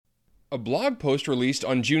A blog post released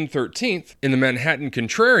on June 13th in the Manhattan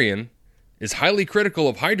Contrarian is highly critical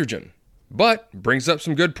of hydrogen, but brings up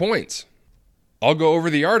some good points. I'll go over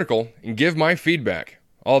the article and give my feedback.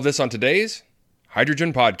 All of this on today's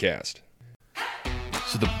Hydrogen Podcast.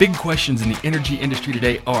 So the big questions in the energy industry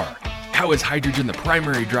today are, how is hydrogen the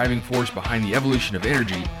primary driving force behind the evolution of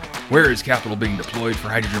energy? Where is capital being deployed for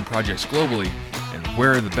hydrogen projects globally? And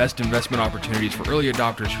where are the best investment opportunities for early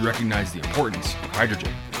adopters who recognize the importance of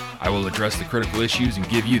hydrogen? I will address the critical issues and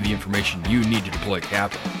give you the information you need to deploy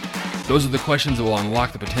capital. Those are the questions that will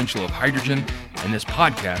unlock the potential of hydrogen, and this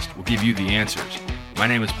podcast will give you the answers. My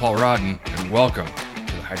name is Paul Rodden, and welcome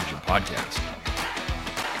to the Hydrogen Podcast.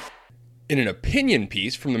 In an opinion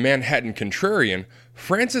piece from the Manhattan Contrarian,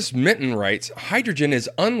 Francis Minton writes, hydrogen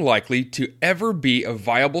is unlikely to ever be a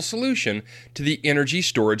viable solution to the energy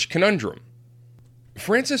storage conundrum.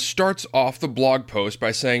 Francis starts off the blog post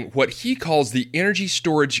by saying what he calls the energy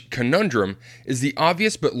storage conundrum is the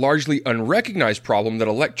obvious but largely unrecognized problem that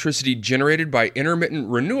electricity generated by intermittent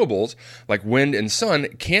renewables like wind and sun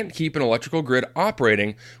can't keep an electrical grid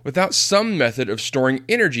operating without some method of storing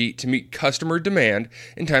energy to meet customer demand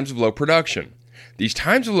in times of low production. These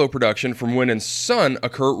times of low production from wind and sun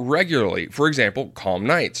occur regularly, for example, calm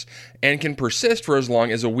nights, and can persist for as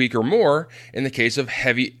long as a week or more in the case of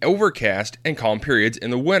heavy overcast and calm periods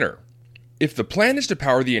in the winter. If the plan is to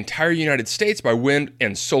power the entire United States by wind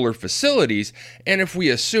and solar facilities, and if we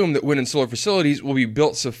assume that wind and solar facilities will be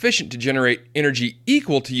built sufficient to generate energy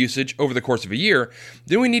equal to usage over the course of a year,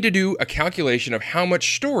 then we need to do a calculation of how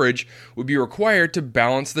much storage would be required to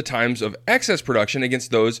balance the times of excess production against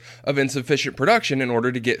those of insufficient production in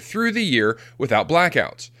order to get through the year without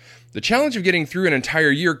blackouts. The challenge of getting through an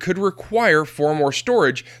entire year could require far more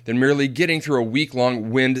storage than merely getting through a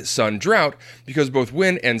week-long wind-sun drought, because both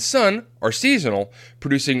wind and sun are seasonal,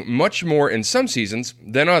 producing much more in some seasons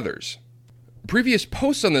than others. Previous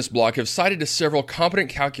posts on this blog have cited several competent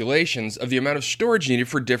calculations of the amount of storage needed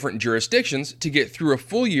for different jurisdictions to get through a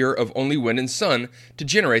full year of only wind and sun to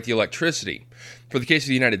generate the electricity. For the case of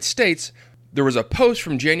the United States, there was a post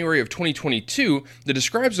from January of 2022 that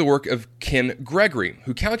describes the work of Ken Gregory,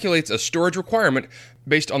 who calculates a storage requirement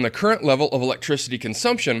based on the current level of electricity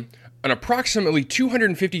consumption on approximately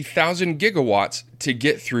 250,000 gigawatts to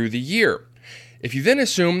get through the year. If you then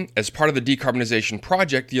assume, as part of the decarbonization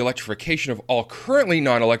project, the electrification of all currently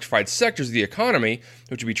non-electrified sectors of the economy,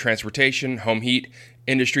 which would be transportation, home heat,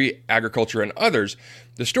 industry, agriculture, and others,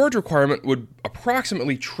 the storage requirement would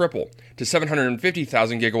approximately triple to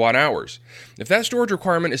 750,000 gigawatt hours. If that storage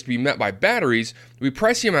requirement is to be met by batteries, we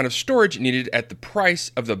price the amount of storage needed at the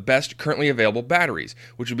price of the best currently available batteries,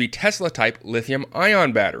 which would be Tesla-type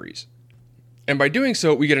lithium-ion batteries. And by doing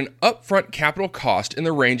so, we get an upfront capital cost in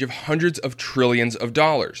the range of hundreds of trillions of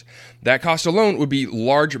dollars. That cost alone would be a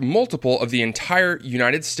large multiple of the entire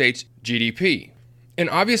United States GDP. And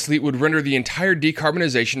obviously, it would render the entire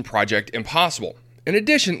decarbonization project impossible. In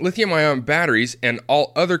addition, lithium-ion batteries and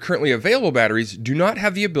all other currently available batteries do not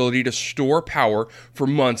have the ability to store power for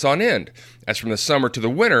months on end, as from the summer to the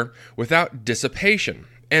winter, without dissipation,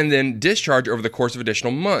 and then discharge over the course of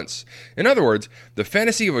additional months. In other words, the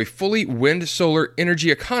fantasy of a fully wind-solar energy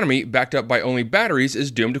economy backed up by only batteries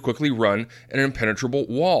is doomed to quickly run an impenetrable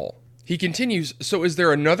wall. He continues, so is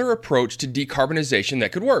there another approach to decarbonization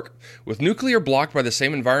that could work? With nuclear blocked by the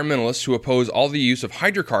same environmentalists who oppose all the use of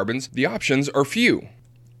hydrocarbons, the options are few.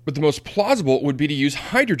 But the most plausible would be to use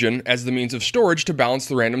hydrogen as the means of storage to balance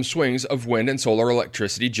the random swings of wind and solar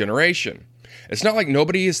electricity generation. It's not like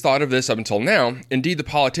nobody has thought of this up until now. Indeed, the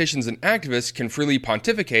politicians and activists can freely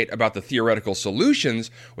pontificate about the theoretical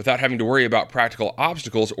solutions without having to worry about practical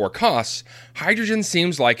obstacles or costs. Hydrogen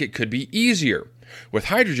seems like it could be easier. With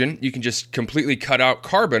hydrogen, you can just completely cut out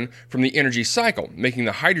carbon from the energy cycle, making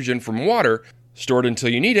the hydrogen from water, store it until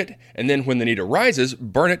you need it, and then when the need arises,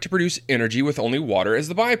 burn it to produce energy with only water as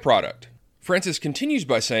the byproduct. Francis continues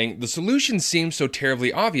by saying, the solution seems so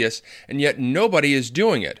terribly obvious, and yet nobody is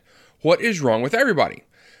doing it. What is wrong with everybody?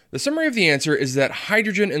 The summary of the answer is that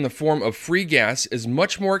hydrogen in the form of free gas is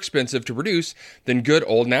much more expensive to produce than good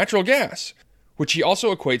old natural gas, which he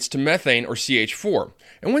also equates to methane or CH4.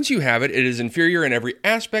 And once you have it, it is inferior in every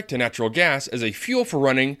aspect to natural gas as a fuel for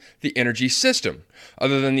running the energy system,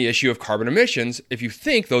 other than the issue of carbon emissions, if you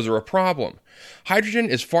think those are a problem. Hydrogen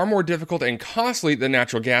is far more difficult and costly than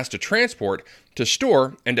natural gas to transport, to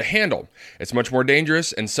store, and to handle. It's much more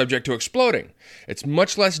dangerous and subject to exploding. It's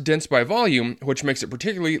much less dense by volume, which makes it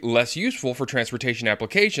particularly less useful for transportation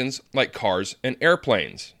applications like cars and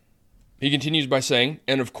airplanes. He continues by saying,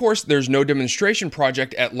 and of course, there's no demonstration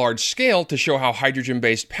project at large scale to show how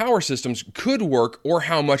hydrogen-based power systems could work or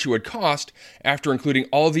how much it would cost after including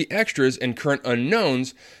all the extras and current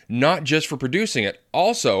unknowns, not just for producing it,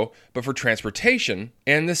 also, but for transportation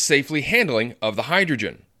and the safely handling of the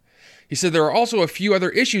hydrogen. He said there are also a few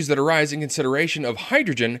other issues that arise in consideration of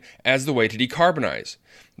hydrogen as the way to decarbonize.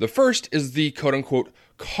 The first is the quote-unquote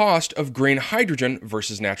cost of green hydrogen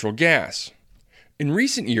versus natural gas. In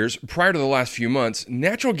recent years, prior to the last few months,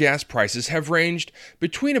 natural gas prices have ranged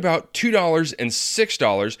between about $2 and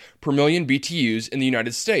 $6 per million BTUs in the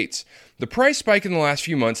United States. The price spike in the last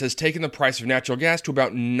few months has taken the price of natural gas to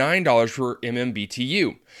about $9 per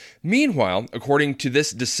MMBTU. Meanwhile, according to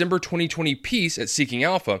this December 2020 piece at Seeking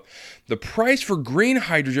Alpha, the price for green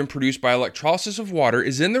hydrogen produced by electrolysis of water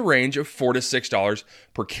is in the range of $4 to $6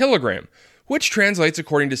 per kilogram, which translates,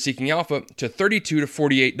 according to Seeking Alpha, to $32 to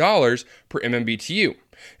 $48 per MMBTU.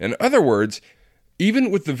 In other words,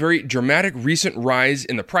 even with the very dramatic recent rise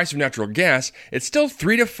in the price of natural gas, it's still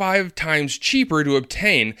 3 to 5 times cheaper to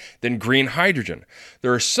obtain than green hydrogen.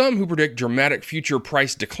 There are some who predict dramatic future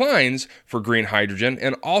price declines for green hydrogen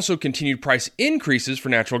and also continued price increases for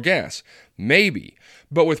natural gas. Maybe.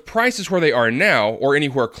 But with prices where they are now, or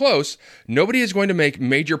anywhere close, nobody is going to make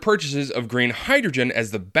major purchases of green hydrogen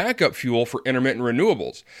as the backup fuel for intermittent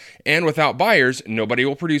renewables. And without buyers, nobody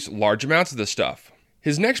will produce large amounts of this stuff.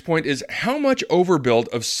 His next point is how much overbuild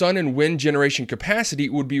of sun and wind generation capacity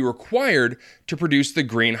would be required to produce the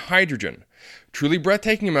green hydrogen. Truly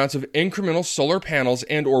breathtaking amounts of incremental solar panels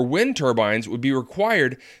and or wind turbines would be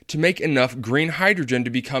required to make enough green hydrogen to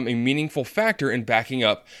become a meaningful factor in backing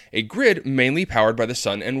up a grid mainly powered by the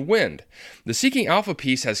sun and wind. The Seeking Alpha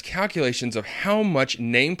piece has calculations of how much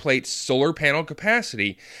nameplate solar panel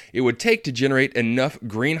capacity it would take to generate enough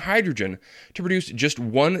green hydrogen to produce just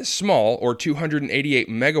one small or 288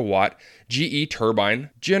 megawatt GE turbine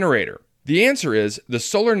generator. The answer is the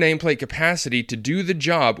solar nameplate capacity to do the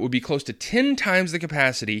job would be close to 10 times the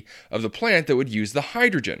capacity of the plant that would use the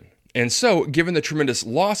hydrogen. And so, given the tremendous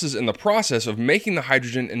losses in the process of making the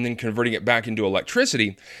hydrogen and then converting it back into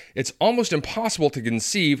electricity, it's almost impossible to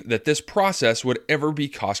conceive that this process would ever be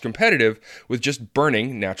cost competitive with just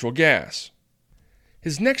burning natural gas.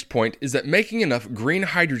 His next point is that making enough green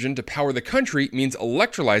hydrogen to power the country means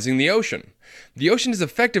electrolyzing the ocean. The ocean is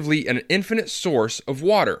effectively an infinite source of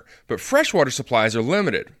water, but freshwater supplies are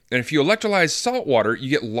limited. And if you electrolyze salt water, you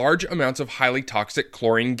get large amounts of highly toxic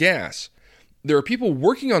chlorine gas. There are people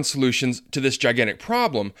working on solutions to this gigantic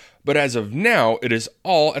problem, but as of now, it is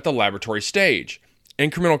all at the laboratory stage.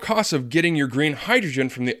 Incremental costs of getting your green hydrogen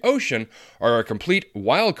from the ocean are a complete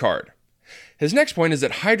wild card. His next point is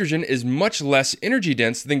that hydrogen is much less energy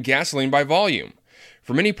dense than gasoline by volume.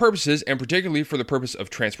 For many purposes, and particularly for the purpose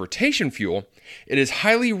of transportation fuel, it is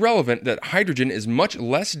highly relevant that hydrogen is much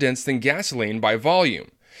less dense than gasoline by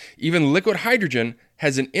volume. Even liquid hydrogen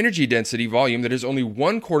has an energy density volume that is only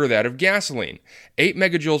 1/4 that of gasoline, 8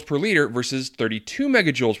 megajoules per liter versus 32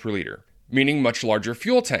 megajoules per liter, meaning much larger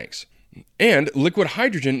fuel tanks. And liquid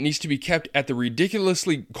hydrogen needs to be kept at the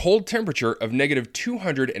ridiculously cold temperature of negative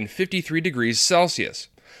 253 degrees Celsius.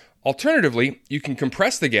 Alternatively, you can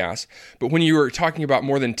compress the gas, but when you are talking about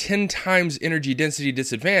more than 10 times energy density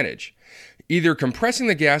disadvantage, either compressing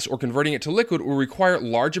the gas or converting it to liquid will require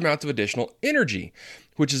large amounts of additional energy,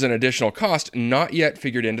 which is an additional cost not yet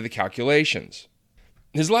figured into the calculations.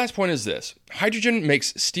 His last point is this: hydrogen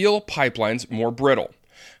makes steel pipelines more brittle.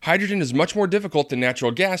 Hydrogen is much more difficult than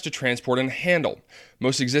natural gas to transport and handle.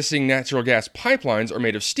 Most existing natural gas pipelines are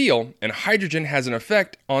made of steel, and hydrogen has an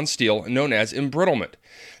effect on steel known as embrittlement.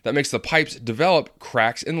 That makes the pipes develop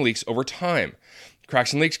cracks and leaks over time.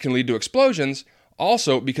 Cracks and leaks can lead to explosions.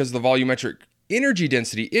 Also, because of the volumetric energy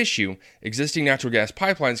density issue, existing natural gas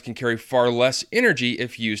pipelines can carry far less energy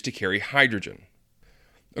if used to carry hydrogen.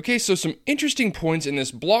 Okay, so some interesting points in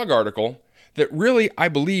this blog article that really, I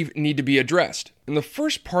believe, need to be addressed. And the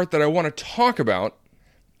first part that I want to talk about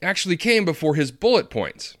actually came before his bullet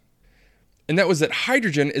points. And that was that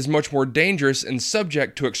hydrogen is much more dangerous and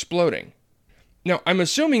subject to exploding. Now, I'm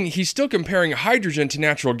assuming he's still comparing hydrogen to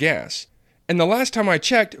natural gas. And the last time I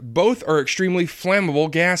checked, both are extremely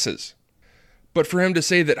flammable gases. But for him to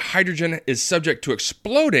say that hydrogen is subject to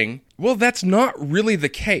exploding, well, that's not really the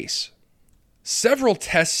case. Several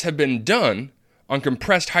tests have been done on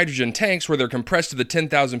compressed hydrogen tanks where they're compressed to the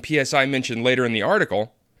 10,000 psi mentioned later in the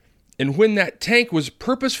article. And when that tank was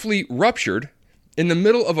purposefully ruptured, in the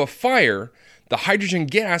middle of a fire, the hydrogen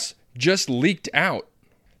gas just leaked out.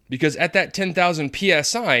 Because at that 10,000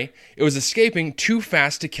 psi, it was escaping too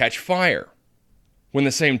fast to catch fire. When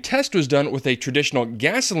the same test was done with a traditional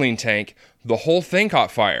gasoline tank, the whole thing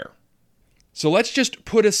caught fire. So let's just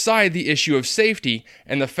put aside the issue of safety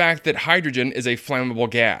and the fact that hydrogen is a flammable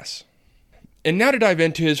gas. And now to dive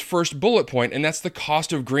into his first bullet point, and that's the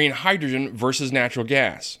cost of green hydrogen versus natural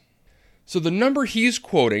gas. So the number he's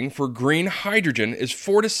quoting for green hydrogen is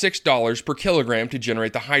 $4 to $6 per kilogram to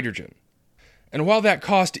generate the hydrogen. And while that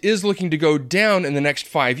cost is looking to go down in the next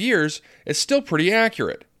 5 years, it's still pretty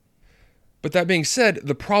accurate. But that being said,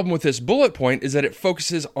 the problem with this bullet point is that it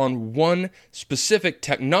focuses on one specific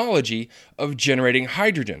technology of generating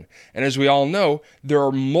hydrogen. And as we all know, there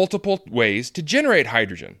are multiple ways to generate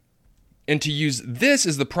hydrogen. And to use this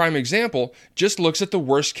as the prime example, just looks at the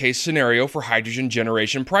worst case scenario for hydrogen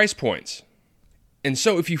generation price points. And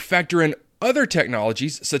so if you factor in other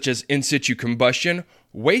technologies such as in situ combustion,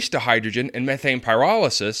 waste to hydrogen, and methane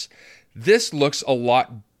pyrolysis, this looks a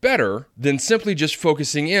lot better than simply just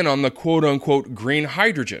focusing in on the quote-unquote green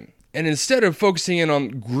hydrogen. And instead of focusing in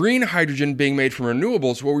on green hydrogen being made from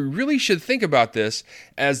renewables, well, we really should think about this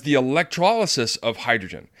as the electrolysis of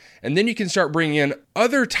hydrogen. And then you can start bringing in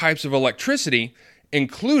other types of electricity,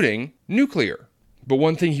 including nuclear. But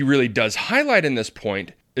one thing he really does highlight in this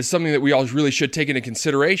point is something that we all really should take into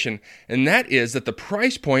consideration, and that is that the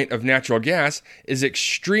price point of natural gas is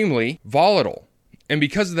extremely volatile. And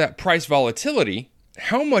because of that price volatility,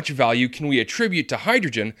 how much value can we attribute to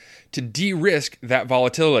hydrogen to de-risk that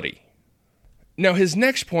volatility? Now, his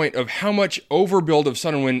next point of how much overbuild of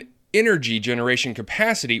sun and wind energy generation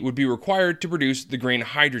capacity would be required to produce the green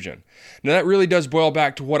hydrogen. Now, that really does boil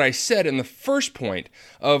back to what I said in the first point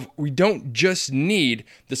of we don't just need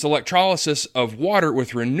this electrolysis of water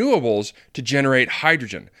with renewables to generate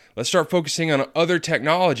hydrogen. Let's start focusing on other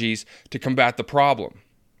technologies to combat the problem.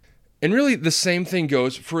 And really, the same thing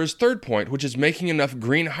goes for his third point, which is making enough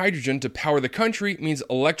green hydrogen to power the country means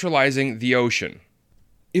electrolyzing the ocean.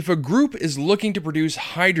 If a group is looking to produce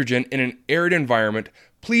hydrogen in an arid environment,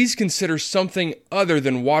 please consider something other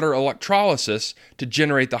than water electrolysis to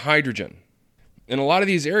generate the hydrogen. In a lot of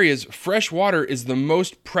these areas, fresh water is the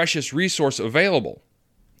most precious resource available.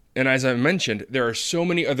 And as I mentioned, there are so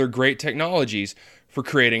many other great technologies for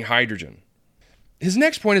creating hydrogen. His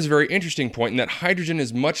next point is a very interesting point in that hydrogen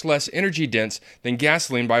is much less energy dense than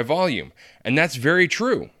gasoline by volume. And that's very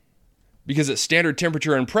true. Because at standard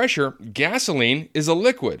temperature and pressure, gasoline is a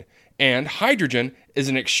liquid and hydrogen is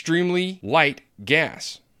an extremely light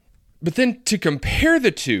gas. But then to compare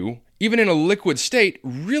the two, even in a liquid state,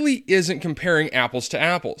 really isn't comparing apples to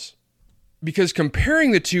apples. Because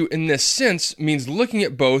comparing the two in this sense means looking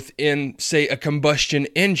at both in, say, a combustion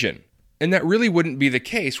engine. And that really wouldn't be the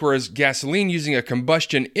case, whereas gasoline using a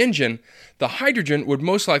combustion engine, the hydrogen would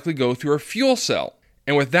most likely go through a fuel cell.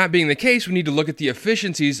 And with that being the case, we need to look at the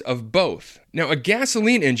efficiencies of both. Now, a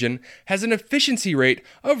gasoline engine has an efficiency rate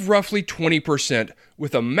of roughly 20%,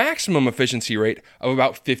 with a maximum efficiency rate of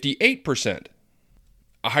about 58%.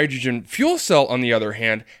 A hydrogen fuel cell, on the other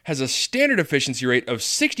hand, has a standard efficiency rate of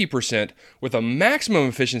 60%, with a maximum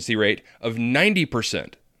efficiency rate of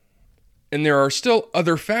 90%. And there are still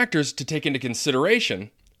other factors to take into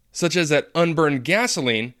consideration, such as that unburned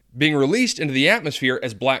gasoline being released into the atmosphere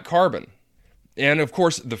as black carbon. And of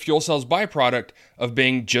course, the fuel cell's byproduct of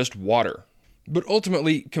being just water. But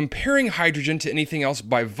ultimately, comparing hydrogen to anything else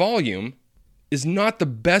by volume is not the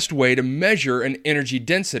best way to measure an energy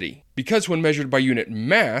density. Because when measured by unit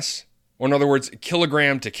mass, or in other words,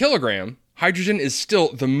 kilogram to kilogram, hydrogen is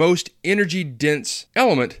still the most energy dense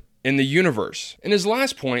element in the universe. And his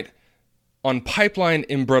last point on pipeline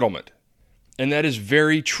embrittlement. And that is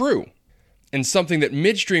very true, and something that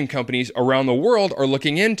midstream companies around the world are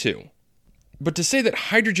looking into. But to say that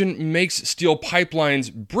hydrogen makes steel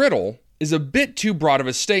pipelines brittle is a bit too broad of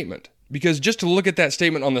a statement, because just to look at that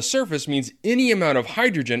statement on the surface means any amount of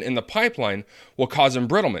hydrogen in the pipeline will cause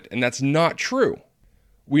embrittlement, and that's not true.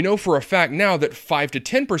 We know for a fact now that 5 to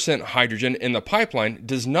 10% hydrogen in the pipeline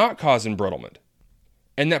does not cause embrittlement.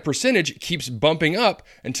 And that percentage keeps bumping up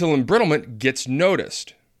until embrittlement gets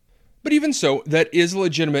noticed. But even so, that is a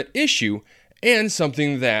legitimate issue and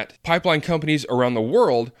something that pipeline companies around the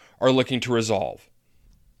world are looking to resolve.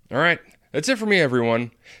 All right, that's it for me,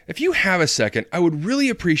 everyone. If you have a second, I would really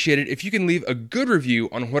appreciate it if you can leave a good review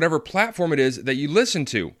on whatever platform it is that you listen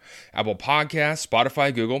to. Apple Podcasts,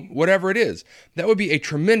 Spotify, Google, whatever it is. That would be a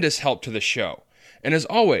tremendous help to the show. And as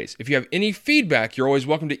always, if you have any feedback, you're always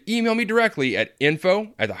welcome to email me directly at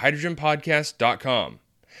info@thehydrogenpodcast.com.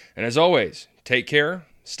 And as always, take care,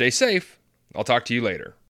 stay safe. I'll talk to you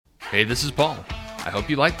later. Hey, this is Paul. I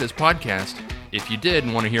hope you liked this podcast. If you did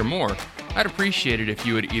and want to hear more, I'd appreciate it if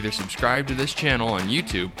you would either subscribe to this channel on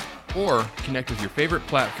YouTube or connect with your favorite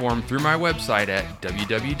platform through my website at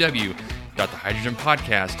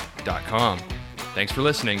www.thehydrogenpodcast.com. Thanks for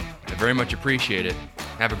listening. I very much appreciate it.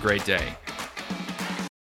 Have a great day.